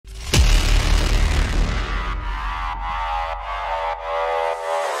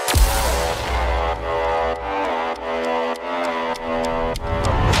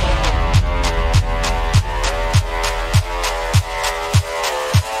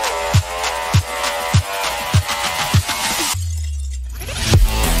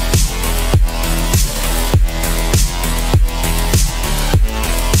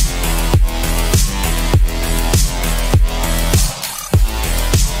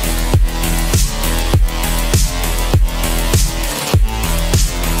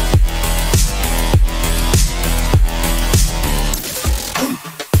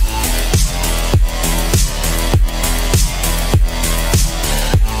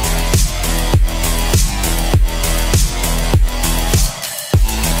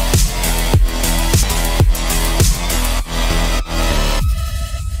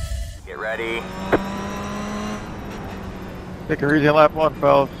Take her easy on lap 1,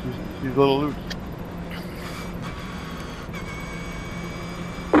 fellas. She's a little loose.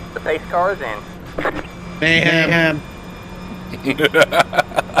 The pace car is in. Mayhem.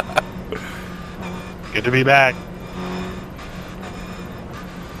 Good to be back.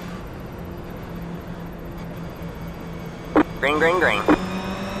 Green, green, green.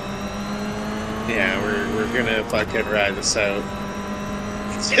 Yeah, we're gonna fucking ride this out.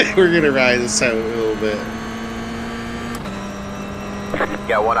 We're gonna ride this out a little bit.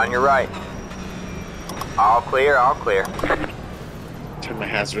 Got one on your right. All clear, all clear. Turn my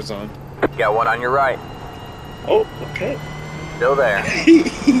hazards on. Got one on your right. Oh, okay. Still there.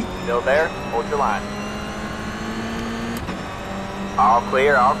 Still there. Hold your line. All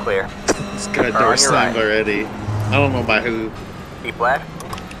clear, all clear. It's got a Car door on your slammed right. already. I don't know by who. Keep left.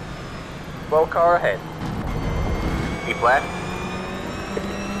 Slow car ahead. Keep left.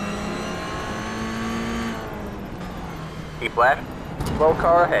 Keep left. Slow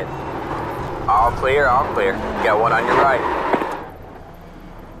car ahead. All clear, all clear. Got one on your right.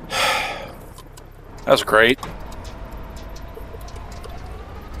 That was great.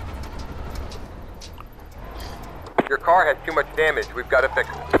 Your car has too much damage. We've got to fix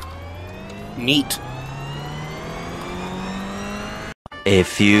it. Neat. A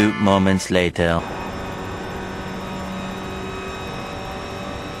few moments later.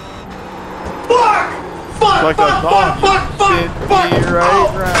 Like that song. Spin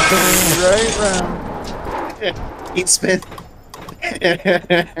me right round. Eat spin.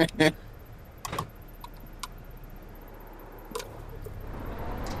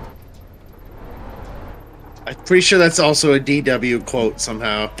 I'm pretty sure that's also a DW quote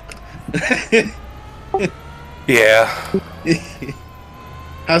somehow. Yeah.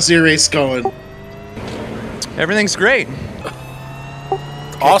 How's your race going? Everything's great.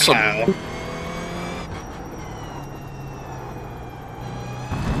 Awesome. Cow.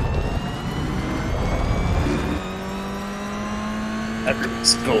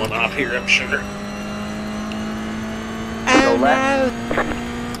 Everything's going off here, I'm sure. Go left.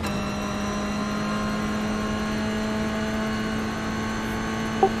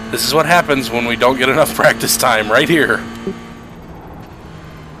 This is what happens when we don't get enough practice time right here.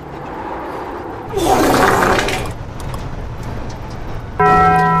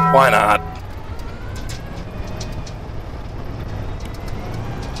 Why not?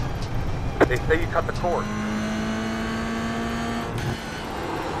 They say you cut the cord.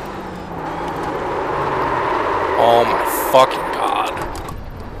 Oh my fucking god.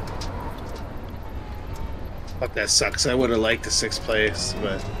 Fuck, that sucks. I would have liked the 6th place,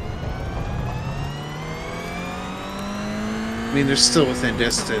 but... I mean, they're still within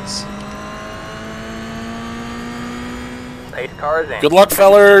distance. Pace car is in. Good luck,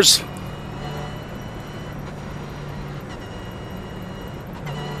 fellers.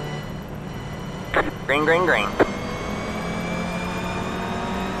 Green, green, green.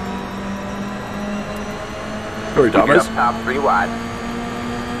 Sorry, Get Thomas. up top 3 wide.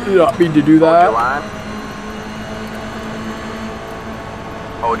 Did not mean to do Hold your that. line.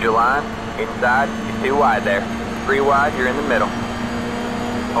 Hold your line. Inside. You're 2 wide there. 3 wide. You're in the middle.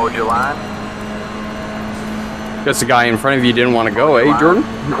 Hold your line. Guess the guy in front of you didn't want to go, eh, Jordan?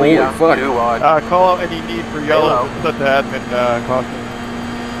 Holy Clear. fuck. 2 wide. Call out any need for yellow. Hello. Let the admin caution.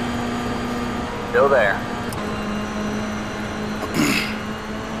 Still there.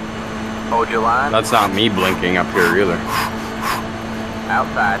 Hold your line. That's not me blinking up here either.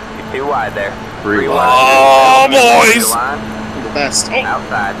 Outside. You're 2 wide there. 3 wide. Oh, Hold your boys! line. The best. Oh,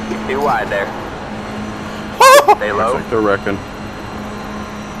 Outside. You're 2 wide there. Stay low. Looks like they're wrecking.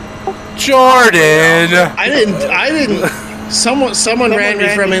 Jordan! I didn't. Someone ran me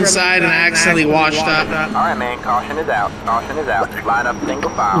from inside and accidentally washed up. Alright, man. Caution is out. Caution is out. Line up single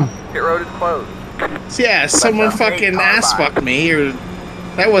file. Pit road is closed. Yeah, someone fucking ass fucked me, or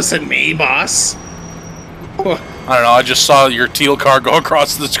that wasn't me, boss. I don't know, I just saw your teal car go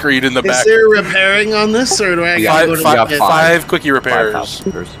across the screen in the Is back. there repairing on this, or do I gotta go to the pit? Five quickie repairs.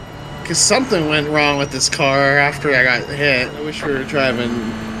 Because something went wrong with this car after I got hit. I wish we were driving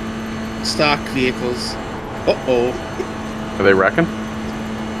stock vehicles. Uh-oh. Are they wrecking?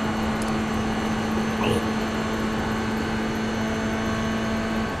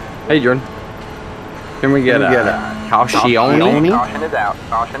 Hey, Jordan. Can we get a Caution? Caution is out.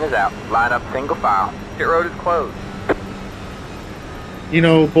 Caution is out. Line up single file. Pit road is closed. You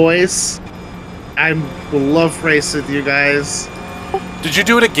know, boys, I will love race with you guys. Did you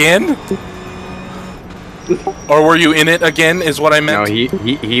do it again? Or were you in it again, is what I meant? No,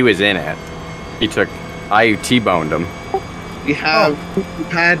 he was in it. I T-boned him. We've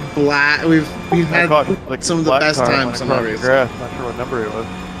had black. We've had like some of the best times on our race. Not sure what number it was.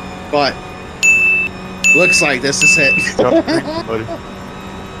 But looks like this is it.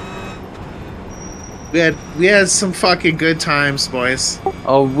 we had some fucking good times, boys.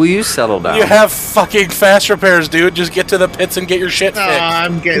 Oh, will you settle down? You have fucking fast repairs, dude. Just get to the pits and get your shit No, fixed.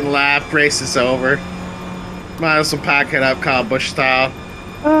 I'm getting lapped. Race is over. Might as well pack it up, Kyle Busch style.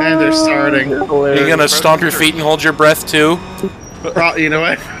 And they're starting. You're gonna stomp your feet and hold your breath too? You know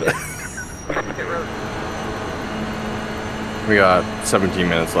what? We got 17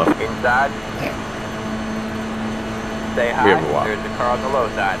 minutes left. Inside. Stay high. We have a while. There's the car on the low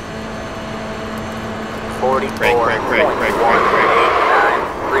side. 44. Break. 3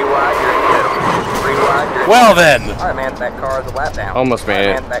 wide, you're in the middle. 3 wide, you're in Well the middle. then. Alright, man, that car is a lap down. Almost made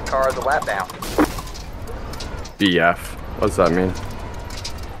it. Man, that car is a lap down. BF. What's that mean?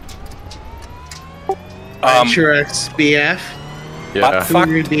 Truex BF. Yeah. Fuck.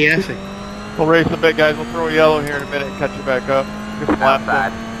 Who are you BFing? We'll race a bit, guys. We'll throw a yellow here in a minute and catch you back up. Get some laps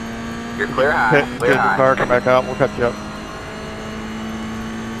Outside. You're clear high. in. Clear Get the high. car, come back out. We'll catch you up.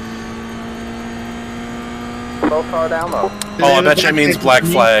 Slow car down low. Oh, I bet you it means black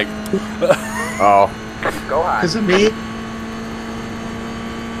flag. Oh. Go high. Is it me?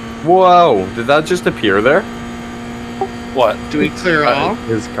 Whoa. Did that just appear there? What? Do we clear all?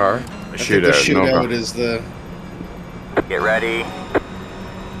 His car? I think the Shootout. shootout No. is the. Get ready.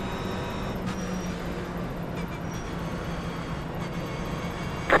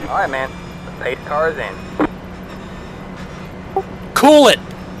 Alright, man. The pace car is in. Cool it!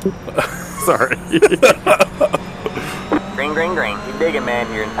 Sorry. Green. You digging,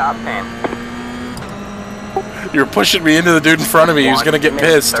 man. You're in top 10. You're pushing me into the dude in front of me. He's gonna get 1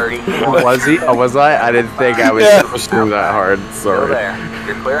 minute pissed. 30. Was he? Oh, was I? I didn't think I was Yeah. pushing that hard. Still Sorry. there.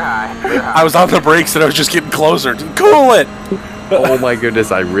 You're clear high. Clear high. I was on the brakes and I was just getting closer. Cool it! Oh my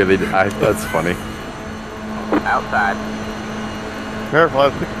goodness, I really did. That's funny. Outside. Careful,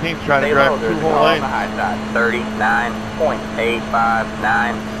 that 16's trying to Stay drive low. 2 There's a whole car on lanes. the high side.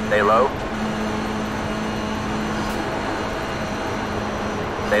 39.859. Stay low.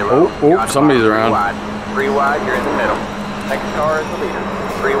 Stay low. Oh, You're on the somebody's bottom. around. 3 wide, you're in the middle. Next car is the leader.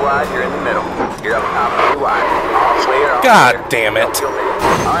 3 wide, you're in the middle. You're up top, 3 wide. All clear, all God clear. damn it.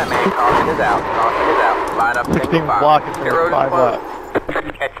 Alright, man, caution is out. Caution is out. Line up 16 single file. blocking for Pit road is 5 closed.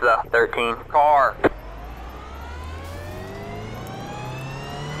 laps. Catch the 13 car.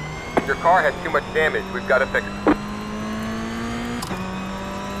 Your car has too much damage. We've got to fix it.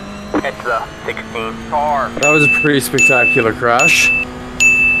 Catch the 16 car. That was a pretty spectacular crash.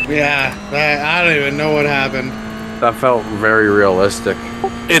 Yeah, I don't even know what happened. That felt very realistic.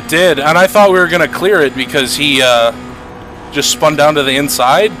 It did, and I thought we were gonna clear it because he just spun down to the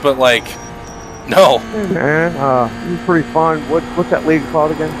inside, but like, no. Hey man, it was pretty fun. What's that league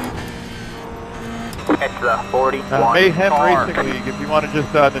called again? Catch the 41 Mayhem car. Racing League. If you want to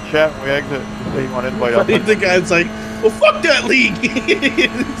just in the chat when we exit, just say you want to invite us. The guy's like, well, fuck that league.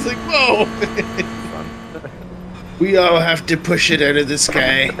 It's like, whoa. We all have to push it out of the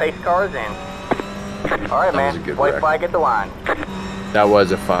sky. The pace car is in. Alright, That was a man. good White wreck. flag at the line. That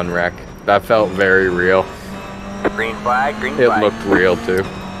was a fun wreck. That felt very real. Green flag, green It flag. looked real too.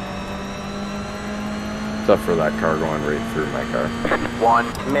 Except for that car going right through my car. 1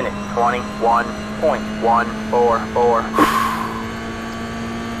 minute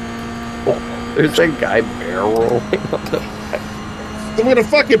 21.144. There's a guy barrel rolling on the They're gonna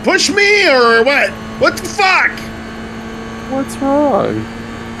fucking push me or what? What the fuck? What's wrong?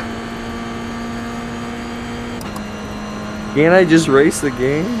 Can't I just race the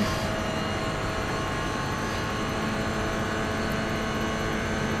game?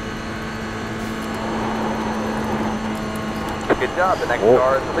 Good job. The next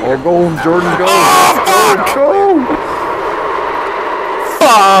car is the leader. Oh, go, Jordan, go!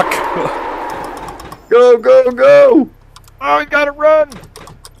 Fuck! Go, go, go! Oh, he got to run!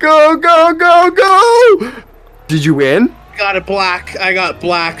 Go, go, go, go! Did you win? Got it black. I got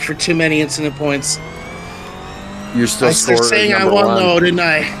black for too many incident points. You're still I started scoring saying I number won one. though, didn't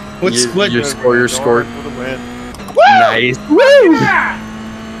I? What's You- what? your score, your score. For the win. Nice. Woo!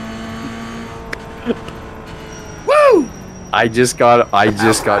 Woo! I just got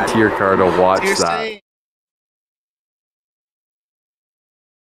to your car to watch You're that. saying-